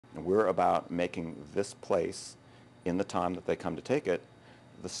We're about making this place, in the time that they come to take it,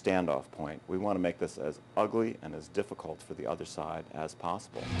 the standoff point. We want to make this as ugly and as difficult for the other side as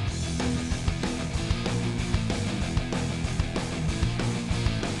possible.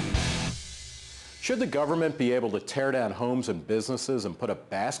 Should the government be able to tear down homes and businesses and put a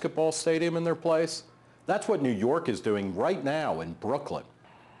basketball stadium in their place? That's what New York is doing right now in Brooklyn.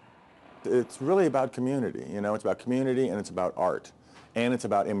 It's really about community, you know, it's about community and it's about art. And it's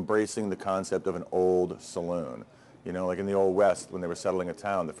about embracing the concept of an old saloon. You know, like in the Old West, when they were settling a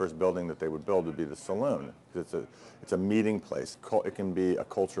town, the first building that they would build would be the saloon. It's a meeting place. It can be a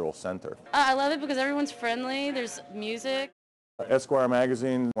cultural center. I love it because everyone's friendly, there's music. Esquire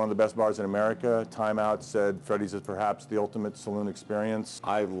magazine, one of the best bars in America, Time Out said Freddy's is perhaps the ultimate saloon experience.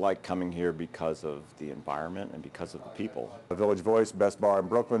 I like coming here because of the environment and because of the people. Village Voice, best bar in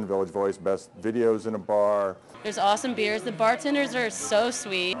Brooklyn. Village Voice, best videos in a bar. There's awesome beers. The bartenders are so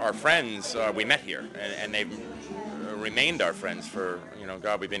sweet. Our friends, we met here, and they've remained our friends for, you know,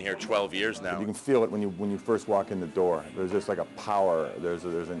 God, we've been here 12 years now. You can feel it when you first walk in the door. There's just like a power, there's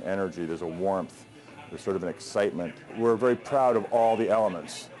an energy, there's a warmth. There's sort of an excitement. We're very proud of all the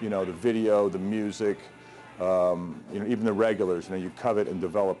elements, you know, the video, the music, you know, even the regulars. You know, you covet and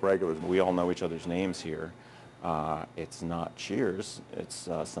develop regulars. We all know each other's names here. It's not Cheers. It's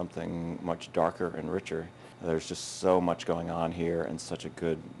something much darker and richer. There's just so much going on here and such a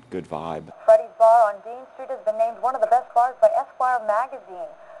good vibe. Freddy's Bar on Dean Street has been named one of the best bars by Esquire magazine.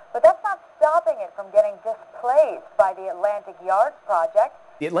 But that's not stopping it from getting displaced by the Atlantic Yards project.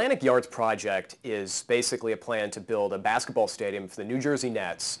 The Atlantic Yards project is basically a plan to build a basketball stadium for the New Jersey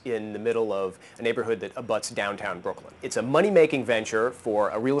Nets in the middle of a neighborhood that abuts downtown Brooklyn. It's a money-making venture for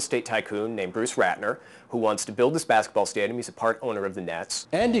a real estate tycoon named Bruce Ratner, who wants to build this basketball stadium. He's a part owner of the Nets.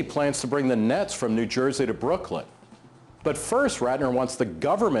 And he plans to bring the Nets from New Jersey to Brooklyn. But first, Ratner wants the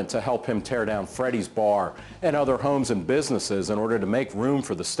government to help him tear down Freddy's Bar and other homes and businesses in order to make room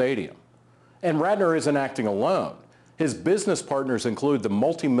for the stadium. And Ratner isn't acting alone. His business partners include the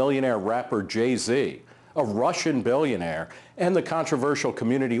multimillionaire rapper Jay-Z, a Russian billionaire, and the controversial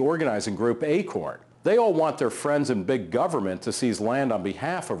community organizing group Acorn. They all want their friends in big government to seize land on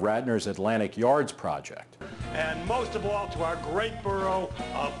behalf of Ratner's Atlantic Yards project. And most of all, to our great borough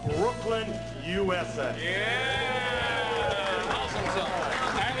of Brooklyn, USA.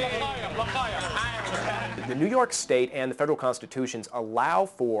 The New York State and the federal constitutions allow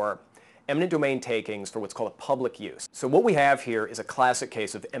for eminent domain takings for what's called a public use. So what we have here is a classic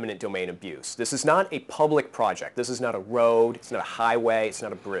case of eminent domain abuse. This is not a public project. This is not a road. It's not a highway. It's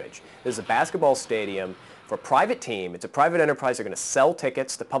not a bridge. This is a basketball stadium for a private team. It's a private enterprise. They're going to sell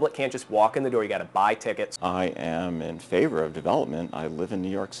tickets. The public can't just walk in the door. You got to buy tickets. I am in favor of development. I live in New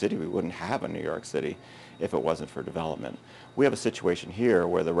York City. We wouldn't have a New York City if it wasn't for development. We have a situation here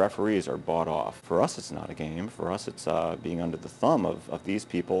where the referees are bought off. For us, it's not a game. For us, it's being under the thumb of these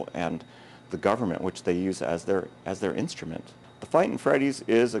people and the government, which they use as their instrument. The Fightin' Freddy's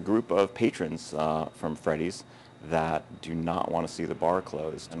is a group of patrons from Freddy's that do not want to see the bar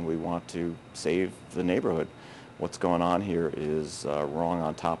closed, and we want to save the neighborhood. What's going on here is wrong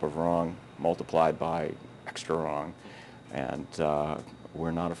on top of wrong, multiplied by extra wrong, and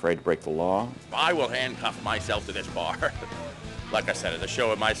we're not afraid to break the law. I will handcuff myself to this bar. Like I said, it's a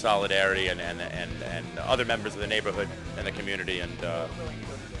show of my solidarity and other members of the neighborhood and the community, and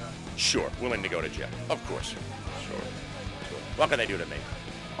sure, willing to go to jail. Of course. Sure. What can they do to me?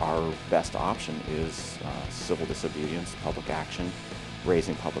 Our best option is civil disobedience, public action,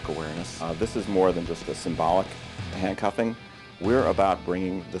 raising public awareness. This is more than just a symbolic handcuffing. We're about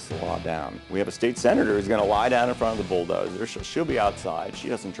bringing this law down. We have a state senator who's going to lie down in front of the bulldozer. She'll be outside. She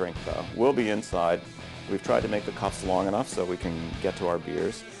doesn't drink, though. We'll be inside. We've tried to make the cuffs long enough so we can get to our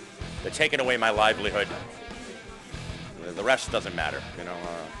beers. They're taking away my livelihood. The rest doesn't matter, you know.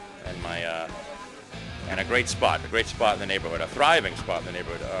 And a great spot in the neighborhood, a thriving spot in the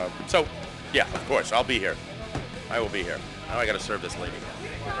neighborhood. So, yeah, of course, I'll be here. I will be here. Now I got to serve this lady.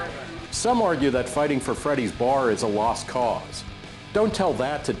 Some argue that fighting for Freddy's Bar is a lost cause. Don't tell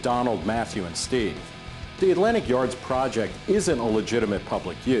that to Donald, Matthew, and Steve. The Atlantic Yards project isn't a legitimate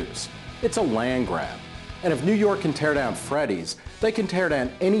public use. It's a land grab. And if New York can tear down Freddy's, they can tear down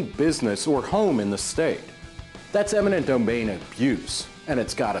any business or home in the state. That's eminent domain abuse, and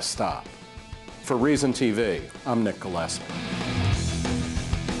it's got to stop. For Reason TV, I'm Nick Gillespie.